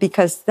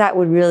 because that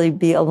would really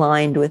be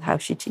aligned with how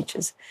she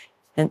teaches.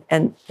 And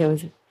then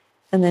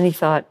he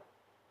thought,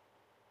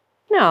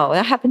 no,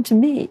 that happened to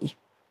me.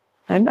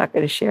 I'm not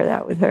going to share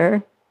that with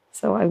her,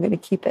 so I'm going to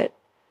keep it.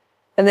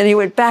 And then he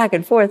went back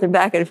and forth, and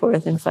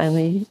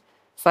finally,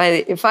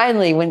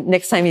 when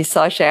next time he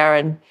saw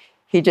Sharon,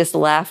 he just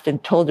laughed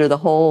and told her the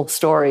whole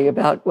story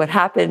about what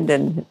happened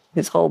and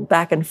his whole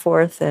back and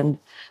forth, and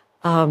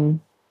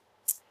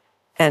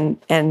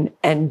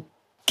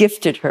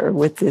gifted her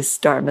with this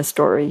Dharma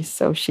story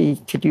so she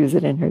could use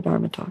it in her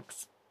Dharma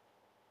talks.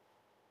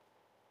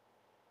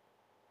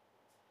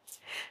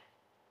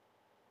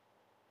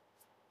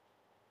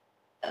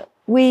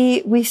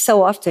 We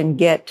so often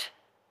get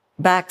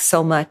back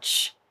so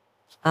much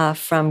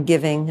from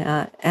giving,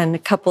 and a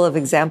couple of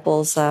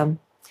examples. I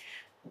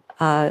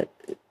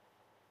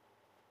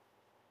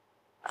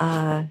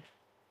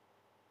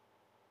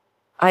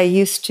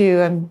used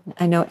to,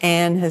 I know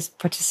Anne has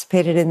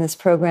participated in this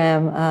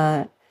program.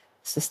 I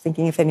was just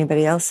thinking if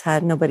anybody else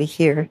had, nobody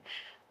here.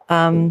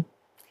 I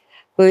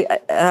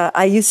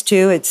used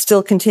to, it's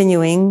still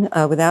continuing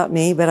without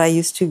me, but I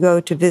used to go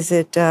to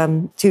visit,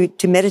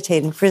 to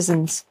meditate in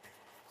prisons.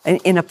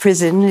 In a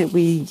prison,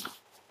 we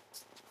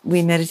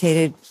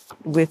meditated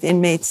with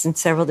inmates in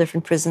several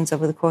different prisons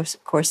over the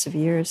course of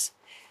years.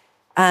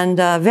 And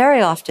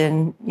very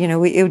often,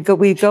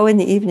 we'd go in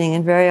the evening,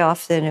 and very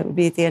often it would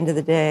be at the end of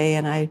the day,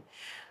 and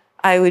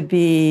I would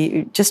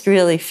be just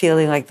really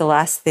feeling like the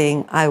last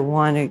thing I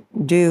want to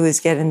do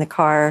is get in the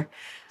car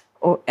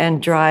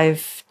and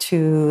drive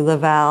to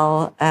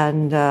Laval,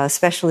 and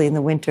especially in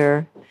the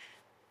winter,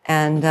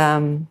 and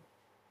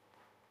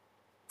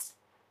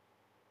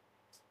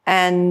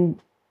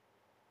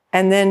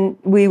then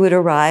we would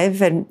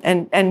arrive,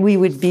 and we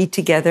would be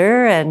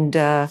together,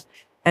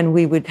 and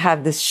we would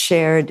have this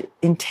shared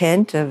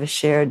intent of a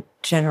shared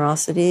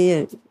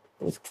generosity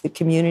with the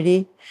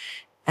community,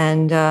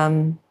 and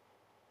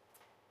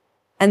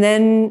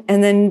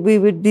then we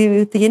would be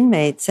with the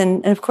inmates,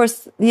 and of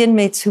course the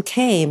inmates who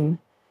came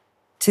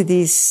to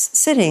these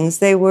sittings,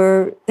 they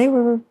were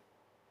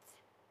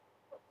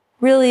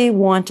really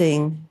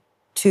wanting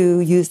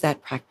to use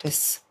that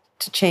practice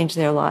to change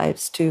their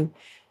lives, to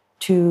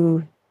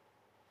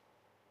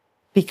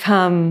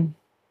become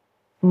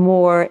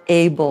more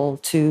able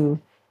to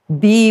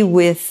be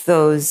with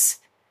those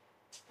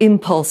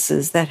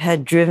impulses that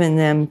had driven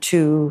them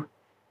to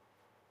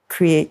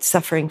create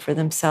suffering for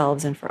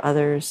themselves and for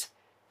others,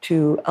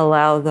 to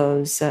allow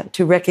those,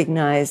 to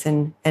recognize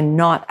and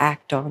not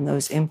act on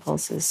those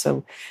impulses.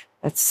 So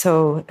it's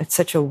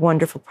such a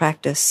wonderful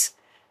practice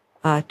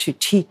to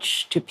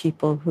teach to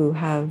people who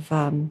have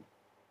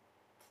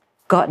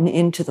gotten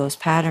into those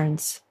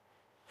patterns.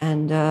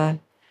 And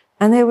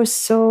they were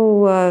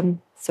so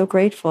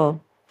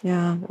grateful.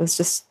 Yeah, it was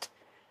just,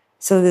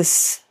 so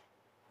this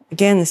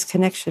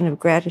connection of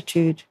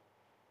gratitude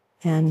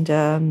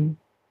and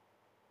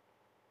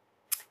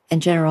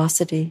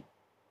generosity.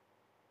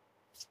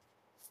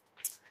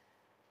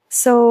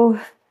 So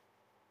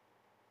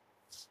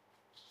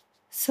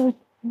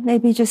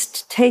maybe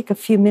just take a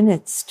few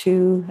minutes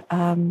to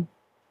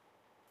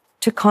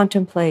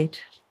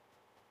contemplate,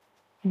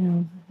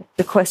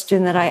 the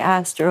question that I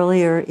asked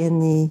earlier in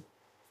the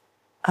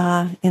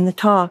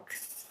talk.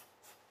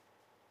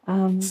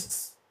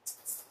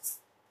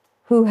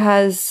 Who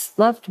has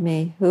loved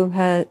me? Who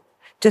has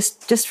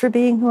just for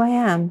being who I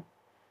am?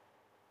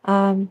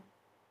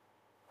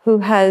 Who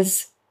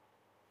has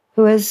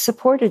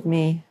supported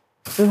me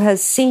who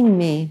has seen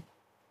me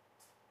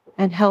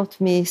and helped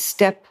me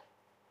step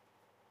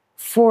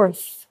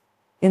forth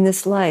in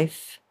this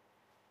life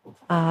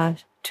to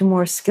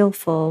more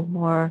skillful,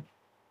 more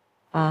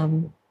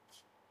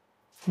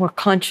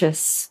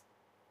conscious,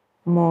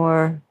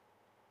 more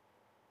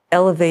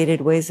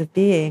elevated ways of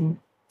being.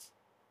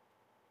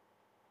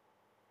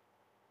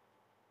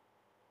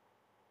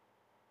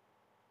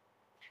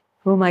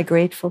 Who am I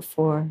grateful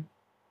for?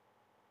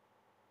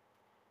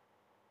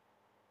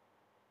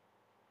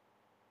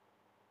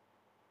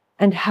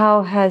 And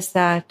how has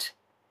that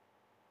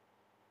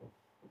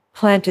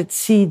planted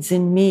seeds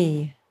in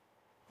me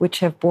which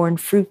have borne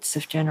fruits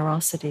of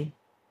generosity?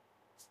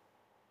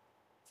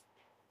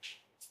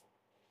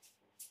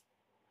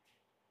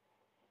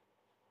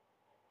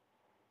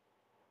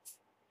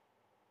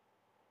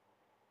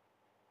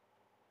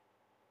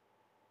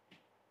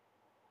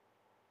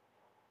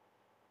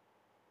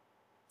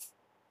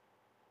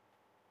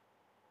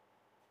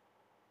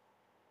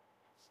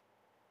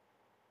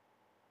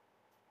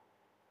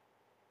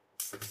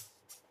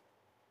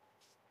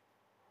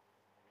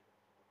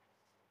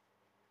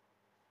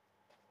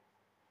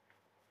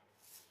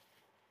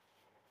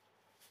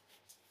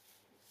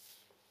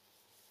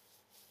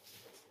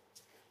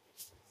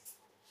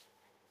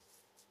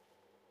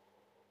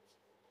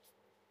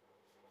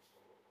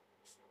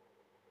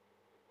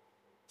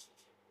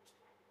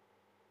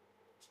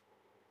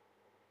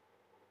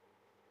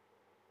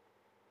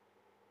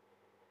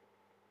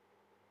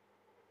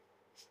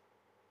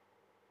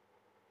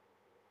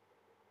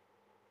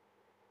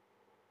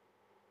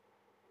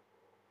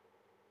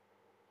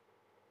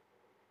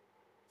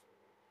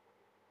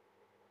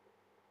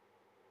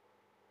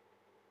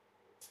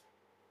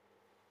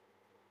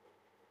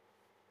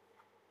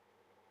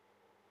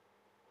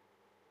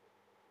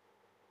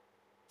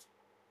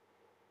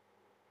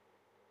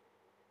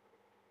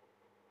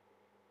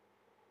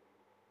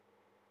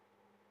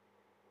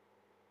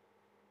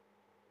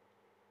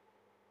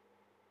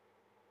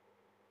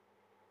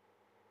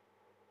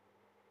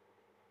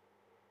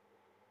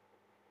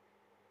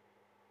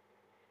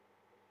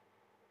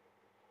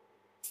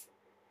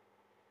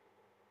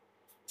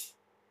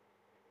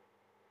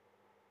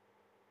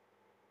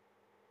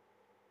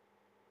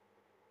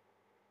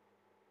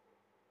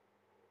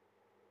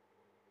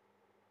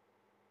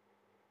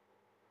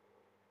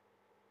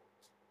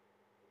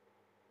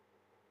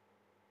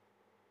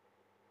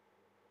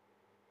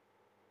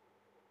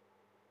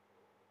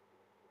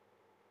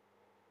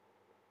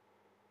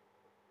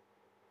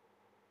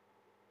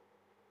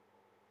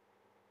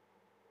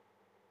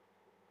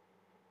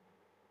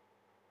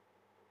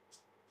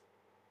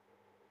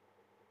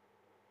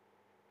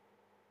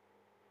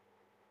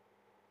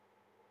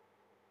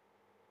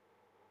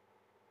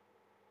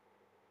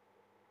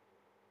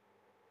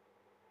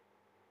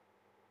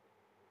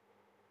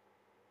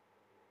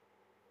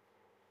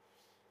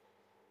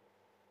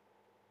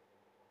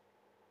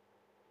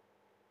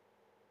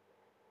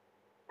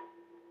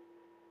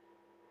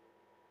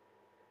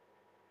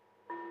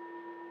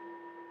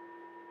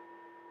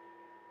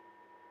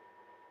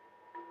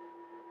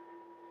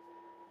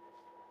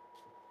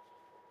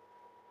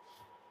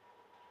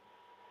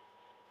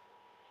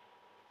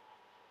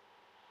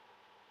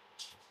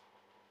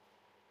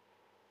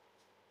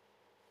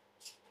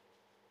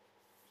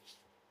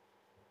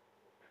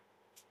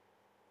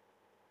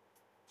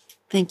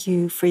 Thank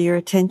you for your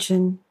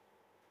attention.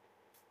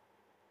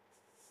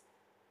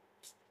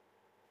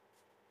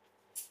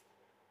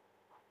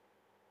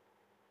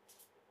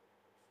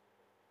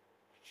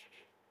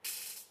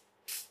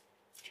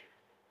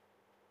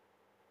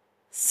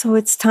 So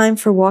it's time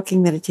for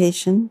walking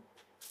meditation.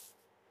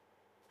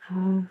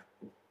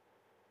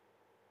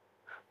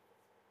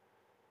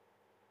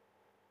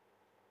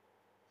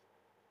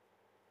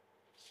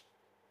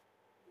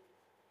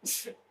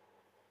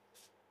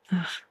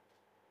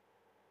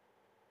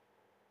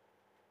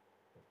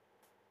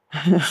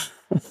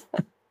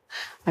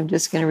 I'm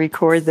just going to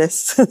record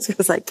this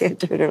because I can't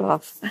turn it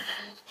off.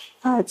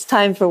 It's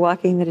time for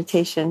walking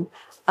meditation.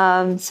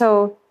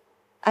 So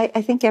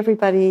I think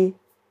everybody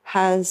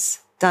has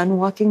done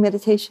walking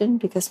meditation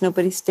because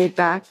nobody stayed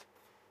back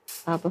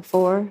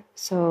before.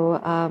 So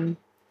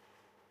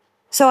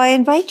I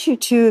invite you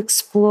to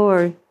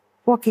explore.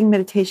 Walking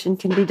meditation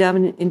can be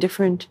done in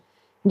different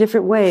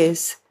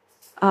ways.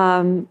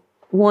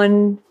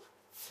 One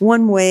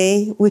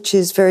way, which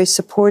is very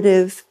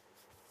supportive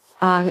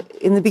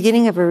in the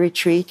beginning of a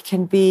retreat,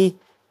 can be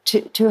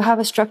to have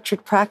a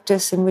structured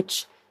practice in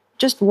which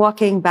just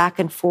walking back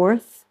and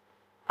forth,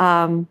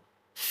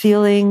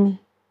 feeling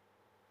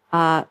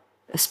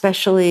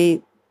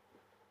especially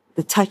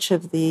the touch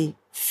of the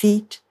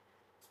feet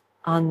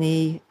on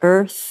the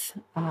earth,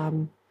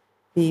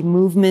 the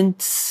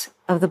movements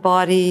of the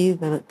body,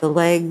 the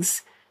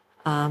legs,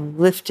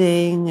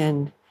 lifting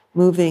and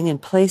moving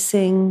and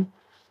placing,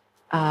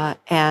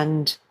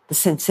 and the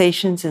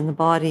sensations in the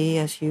body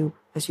as you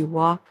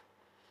walk.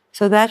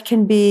 So that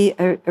can be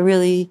a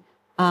really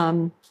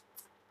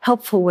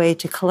helpful way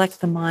to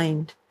collect the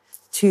mind,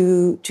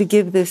 to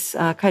give this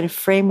kind of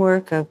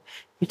framework of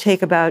you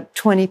take about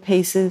 20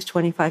 paces,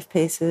 25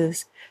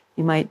 paces.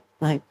 You might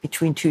like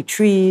between two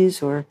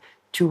trees or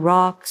two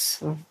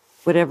rocks or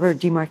whatever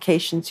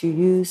demarcations you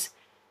use,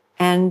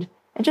 and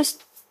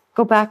just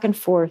go back and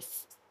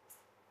forth,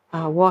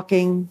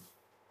 walking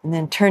and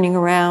then turning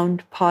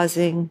around,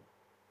 pausing,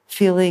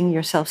 feeling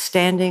yourself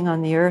standing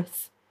on the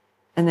earth,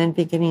 and then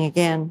beginning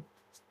again.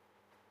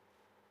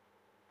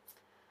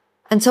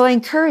 And so I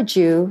encourage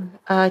you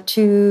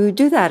to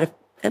do that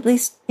at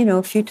least,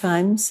 a few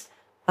times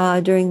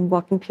during the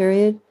walking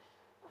period.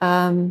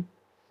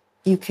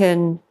 You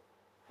can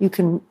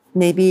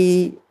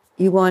maybe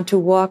you want to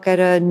walk at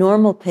a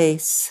normal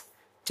pace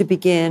to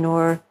begin,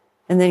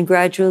 and then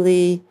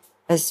gradually,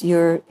 if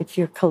your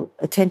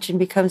attention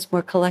becomes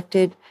more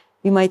collected,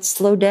 you might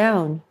slow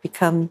down,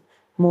 become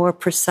more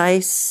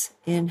precise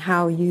in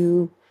how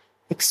you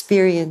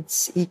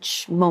experience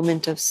each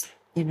moment of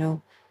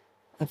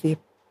you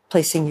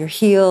placing your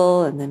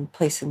heel and then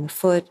placing the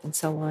foot and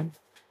so on.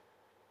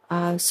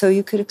 So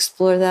you could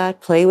explore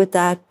that, play with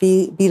that,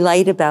 be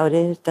light about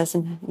it. It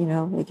doesn't,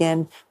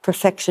 again,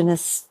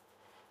 perfectionist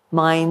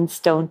minds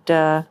don't,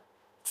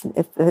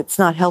 it's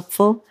not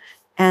helpful.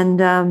 And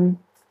then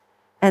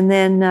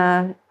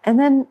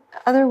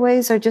other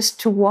ways are just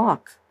to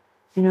walk,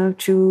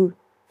 to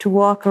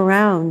walk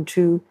around,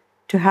 to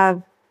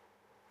have,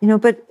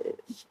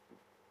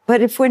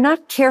 but if we're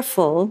not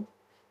careful,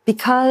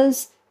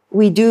 because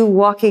we do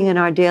walking in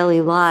our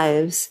daily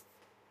lives,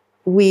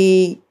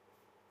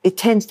 it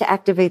tends to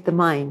activate the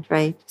mind,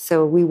 right?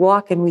 So we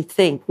walk and we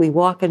think, we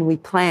walk and we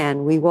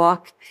plan, we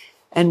walk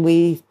and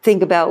we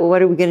think about, well,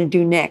 what are we going to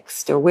do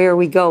next, or where are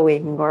we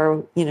going,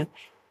 or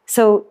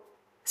so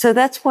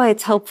that's why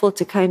it's helpful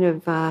to kind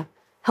of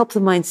help the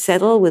mind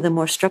settle with a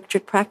more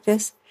structured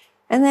practice,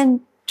 and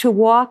then to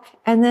walk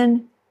and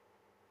then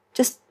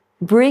just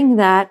bring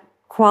that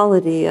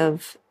quality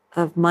of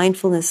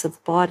mindfulness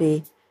of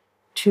body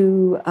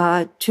to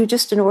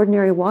just an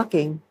ordinary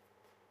walking,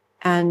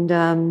 and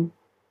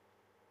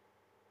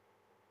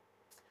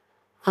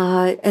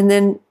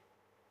then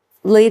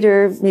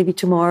later, maybe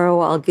tomorrow,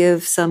 I'll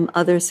give some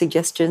other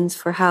suggestions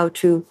for how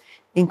to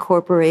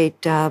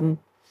incorporate,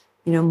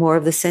 more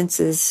of the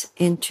senses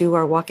into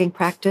our walking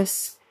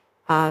practice,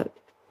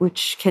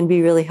 which can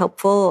be really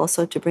helpful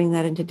also to bring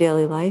that into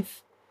daily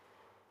life.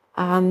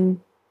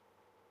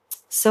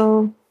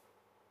 So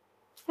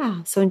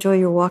enjoy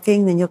your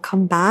walking. Then you'll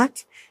come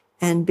back,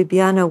 and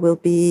Bibiana will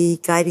be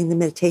guiding the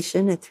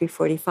meditation at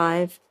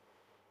 3:45,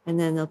 and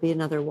then there'll be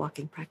another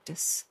walking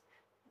practice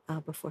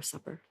before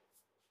supper.